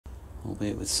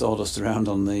albeit with sawdust around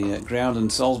on the ground,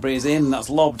 and Salisbury is in. That's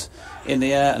lobbed in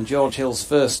the air, and George Hill's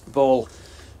first ball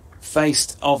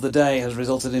faced of the day has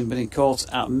resulted in being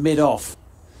caught at mid-off.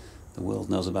 The world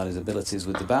knows about his abilities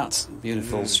with the bat.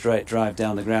 Beautiful straight drive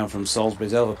down the ground from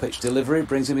Salisbury's over-pitch delivery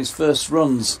brings him his first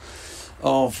runs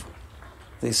of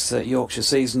this Yorkshire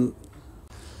season.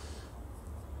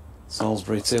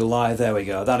 Salisbury to Lyth, there we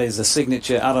go. That is the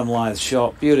signature Adam Lyth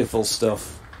shot. Beautiful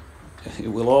stuff. It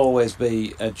will always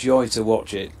be a joy to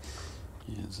watch it.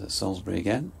 Here's Salisbury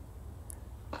again.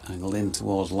 Angled in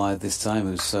towards Lyth this time,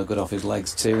 who's so good off his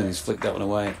legs too, and he's flicked that one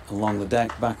away along the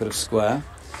deck, backward of square.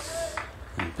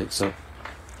 And picks up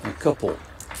a couple.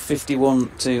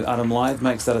 51 to Adam Lyth,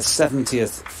 makes that a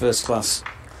 70th first class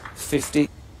 50.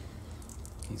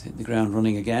 He's hit the ground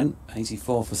running again,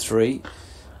 84 for 3.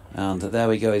 And there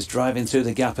we go, he's driving through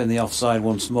the gap in the offside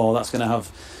once more. That's going to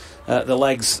have the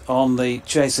legs on the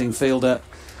chasing fielder,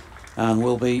 and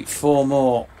will be 4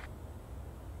 more.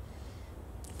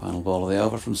 Final ball of the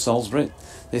over from Salisbury.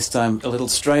 This time a little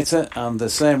straighter, and the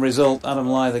same result. Adam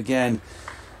Lyth again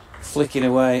flicking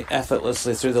away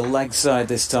effortlessly through the leg side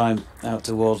this time, out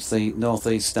towards the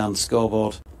northeast stand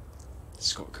scoreboard.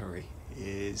 Scott Curry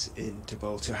is in to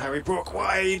bowl to Harry Brook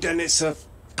wide, and it's a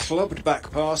clubbed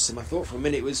back past him. I thought for a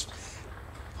minute it was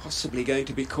possibly going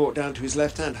to be caught down to his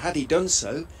left hand. Had he done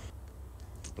so,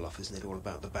 bluff, isn't it, all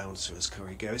about the bouncer as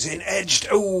Curry goes in, edged,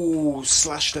 oh,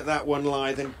 slashed at that one,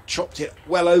 Lyth, and chopped it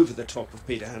well over the top of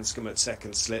Peter Hanscom at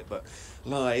second slip, but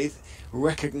Lyth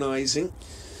recognising.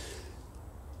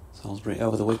 Salisbury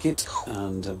over the wicket,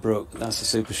 and Brook, that's a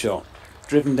super shot.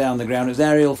 Driven down the ground, it was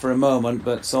aerial for a moment,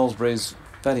 but Salisbury's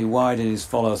very wide in his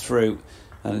follow through,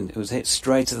 and it was hit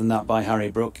straighter than that by Harry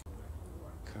Brook.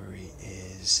 Curry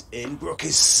is in. Brook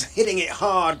is hitting it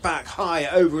hard back high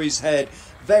over his head,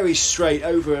 very straight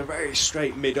over a very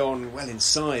straight mid-on, well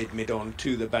inside mid-on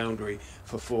to the boundary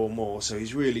for 4 more, so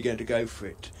he's really going to go for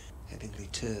it.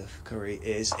 Headingley turf. Curry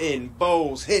is in,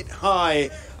 bowls, hit high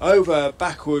over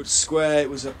backward square. It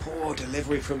was a poor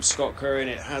delivery from Scott Curry, and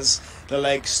it has the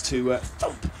legs to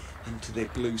thump into the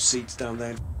blue seats down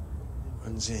there.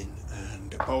 Runs in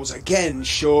and bowls again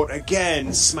short,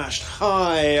 again smashed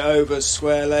high over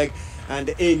square leg and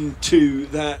into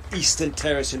that eastern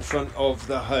terrace in front of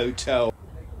the hotel.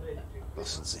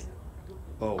 Bustles in,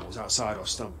 bowls outside off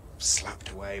stump, slapped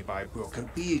away by Brook,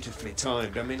 and beautifully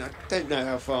timed. I mean, I don't know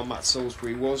how far Matt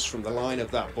Salisbury was from the line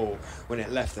of that ball when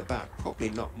it left the bat,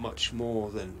 probably not much more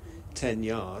than 10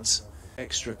 yards.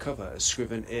 Extra cover as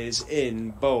Scriven is in,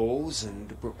 bowls,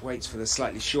 and Brook waits for the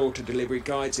slightly shorter delivery,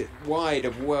 guides it wide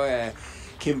of where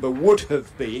Kimber would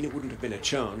have been. It wouldn't have been a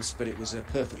chance, but it was a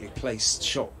perfectly placed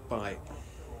shot by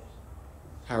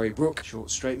Harry Brook. Short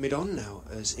straight mid-on now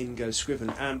as in goes Scriven,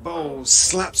 and bowls,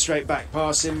 slap straight back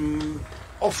past him,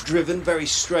 off driven, very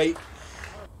straight.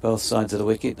 Both sides of the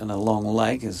wicket, and a long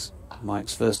leg as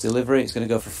Mike's first delivery. It's going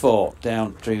to go for 4,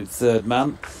 down to third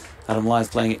man. Adam Lyth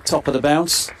playing it top of the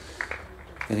bounce,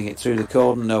 getting it through the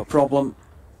cordon, no problem.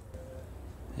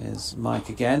 Here's Mike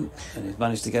again, and he's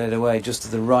managed to get it away just to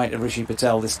the right of Rishi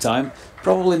Patel this time.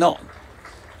 Probably not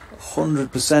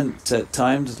 100%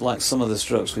 timed like some of the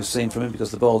strokes we've seen from him,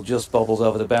 because the ball just bobbles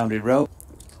over the boundary rope.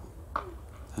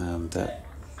 And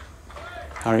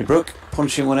Harry Brook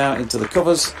punching one out into the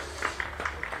covers.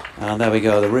 And there we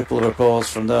go, the ripple of applause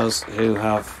from those who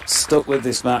have stuck with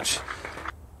this match.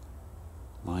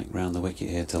 Mike round the wicket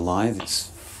here to Lyth. It's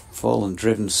full and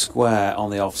driven square on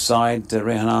the offside.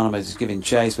 Rehan Ahmed is giving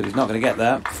chase, but he's not going to get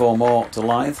there. 4 more to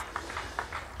Lyth.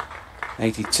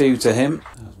 82 to him.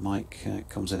 Mike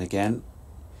comes in again.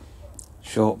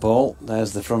 Short ball.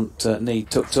 There's the front knee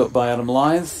tucked up by Adam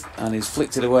Lyth, and he's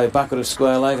flicked it away backward of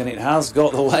square leg, and it has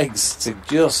got the legs to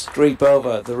just creep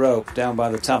over the rope down by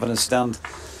the Taverner stand.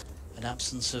 An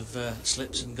absence of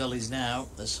slips and gullies now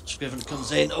as Scriven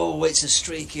comes in. Oh, it's a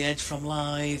streaky edge from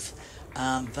Lyth,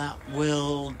 and that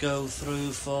will go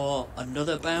through for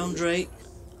another boundary.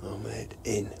 Ahmed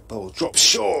in, ball drops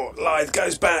short, Lyth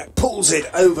goes back, pulls it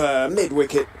over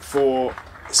mid-wicket for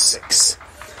 6.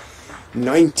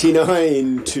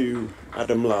 99 to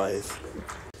Adam Lyth.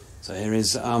 So here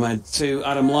is Ahmed to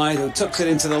Adam Lyth, who tucks it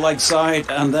into the leg side,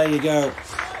 and there you go.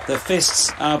 The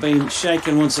fists are being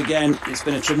shaken once again. It's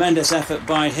been a tremendous effort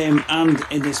by him, and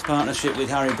in this partnership with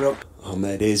Harry Brook.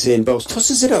 Ahmed is in, bowls,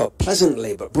 tosses it up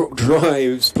pleasantly, but Brook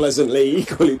drives pleasantly,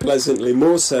 equally pleasantly,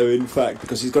 more so in fact,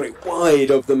 because he's got it wide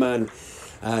of the man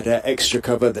at extra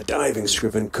cover. The diving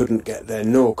Scriven couldn't get there,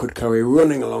 nor could Curry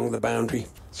running along the boundary.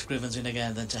 Scriven's in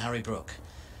again then to Harry Brook.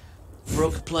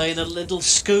 Brook playing a little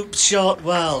scoop shot.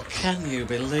 Well, can you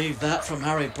believe that from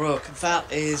Harry Brook?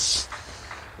 That is,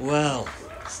 well,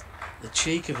 The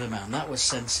cheek of the man, that was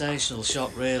sensational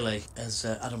shot really, as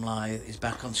Adam Lyth is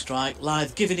back on strike.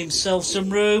 Lyth giving himself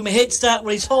some room, hits that,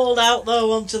 he's hauled out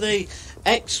though onto the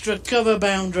extra cover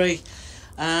boundary.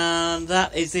 And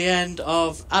that is the end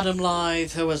of Adam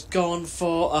Lyth, who has gone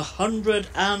for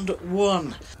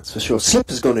 101. That's for sure. Slip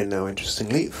has gone in now,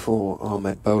 interestingly, for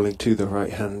Ahmed bowling to the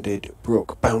right-handed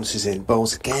Brook. Bounces in,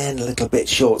 bowls again a little bit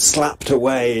short, slapped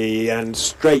away and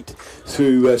straight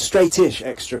through straightish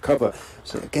extra cover.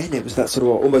 So again, it was that sort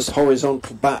of almost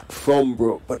horizontal bat from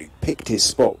Brook, but he picked his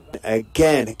spot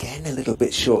again a little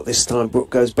bit short. This time Brook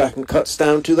goes back and cuts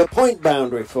down to the point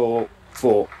boundary for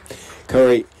 4.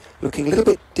 Curry looking a little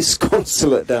bit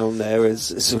disconsolate down there,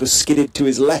 as sort of skidded to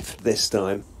his left this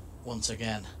time. Once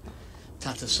again,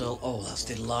 Tattersall, oh, that's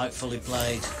delightfully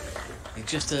played. He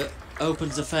just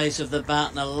opens the face of the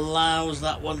bat and allows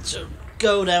that one to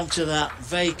go down to that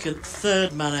vacant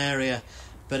third man area,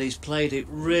 but he's played it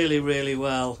really, really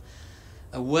well,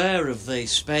 aware of the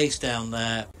space down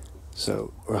there.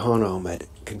 So Rehan Ahmed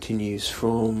continues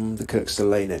from the Kirkstall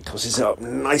lane and tosses it up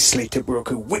nicely to Brook,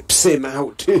 who whips him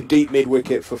out to deep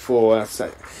mid-wicket for 4.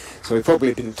 So he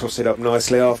probably didn't toss it up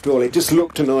nicely after all. It just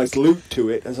looked a nice loop to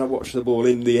it as I watched the ball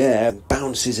in the air.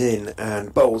 Bounces in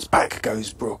and bowls back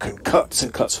goes Brook and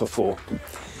cuts for 4. Wow.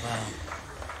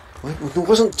 Well, there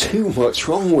wasn't too much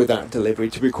wrong with that delivery,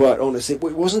 to be quite honest. It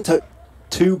wasn't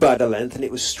too bad a length and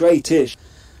it was straightish.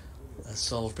 As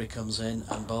Salisbury comes in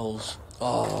and bowls.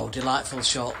 Oh, delightful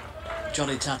shot.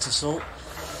 Johnny Tattersall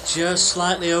just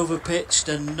slightly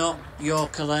overpitched and not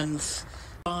Yorker length.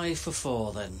 5 for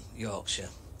 4 then, Yorkshire.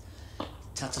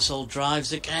 Tattersall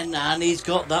drives again and he's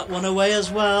got that one away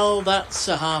as well. That's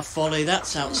a half volley,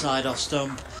 that's outside off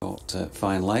stump. Short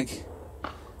fine leg.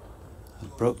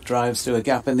 Brook drives through a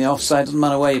gap in the offside. Doesn't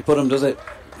matter where you put them, does it?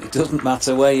 It doesn't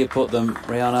matter where you put them.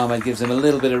 Rehan Ahmed gives him a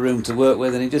little bit of room to work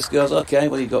with and he just goes, OK,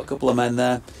 well, you've got a couple of men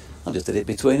there. I'll just hit it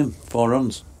between them. 4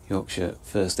 runs. Yorkshire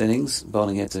first innings,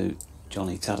 bowling here to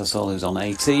Johnny Tattersall, who's on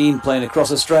 18, playing across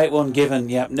a straight one given.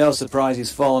 Yep, no surprise,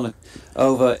 he's fallen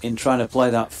over in trying to play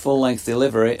that full-length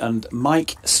delivery, and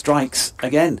Mike strikes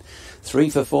again. 3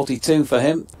 for 42 for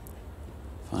him.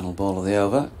 Final ball of the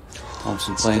over.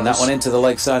 Thompson playing that one into the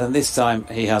leg side, and this time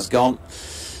he has gone.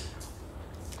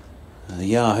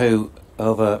 Yahoo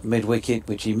over mid-wicket,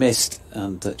 which he missed,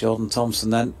 and Jordan Thompson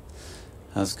then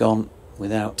has gone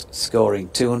without scoring.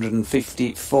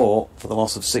 254 for the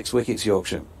loss of 6 wickets,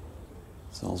 Yorkshire.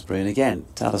 Salisbury and again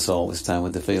Tattersall this time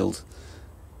with the field,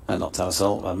 not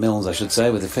Tattersall, Milnes I should say,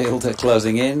 with the field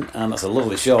closing in, and that's a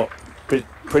lovely shot,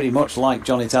 pretty much like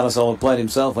Johnny Tattersall had played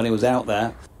himself when he was out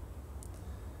there.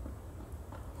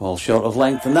 Ball short of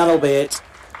length and that'll be it.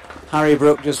 Harry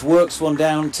Brook just works one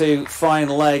down to fine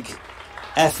leg,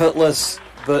 effortless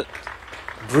but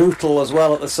brutal as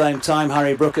well at the same time.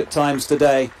 Harry Brook at times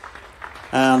today.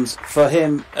 And for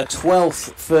him, a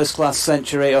 12th first-class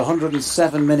century,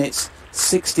 107 minutes,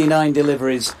 69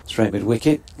 deliveries. Straight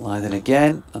mid-wicket, Lyth in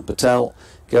again, and Patel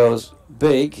goes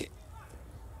big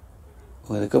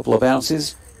with a couple of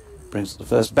bounces. Brings the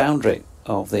first boundary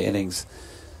of the innings.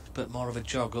 But more of a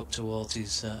jog up towards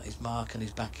his mark, and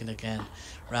he's back in again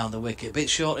round the wicket. A bit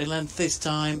short in length this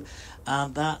time,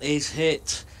 and that is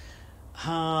hit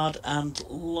hard and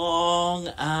long.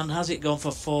 And has it gone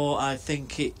for 4? I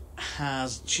think it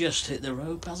has just hit the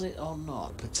rope, has it or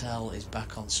not? Patel is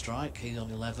back on strike, he's on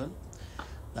 11.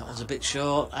 That one's a bit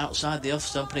short, outside the off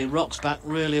stump, and he rocks back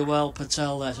really well.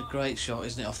 Patel, that's a great shot,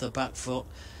 isn't it, off the back foot,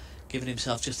 giving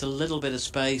himself just a little bit of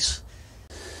space.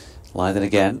 Lyth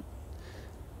again,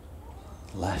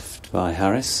 left by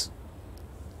Harris.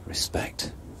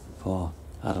 Respect for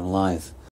Adam Lyth.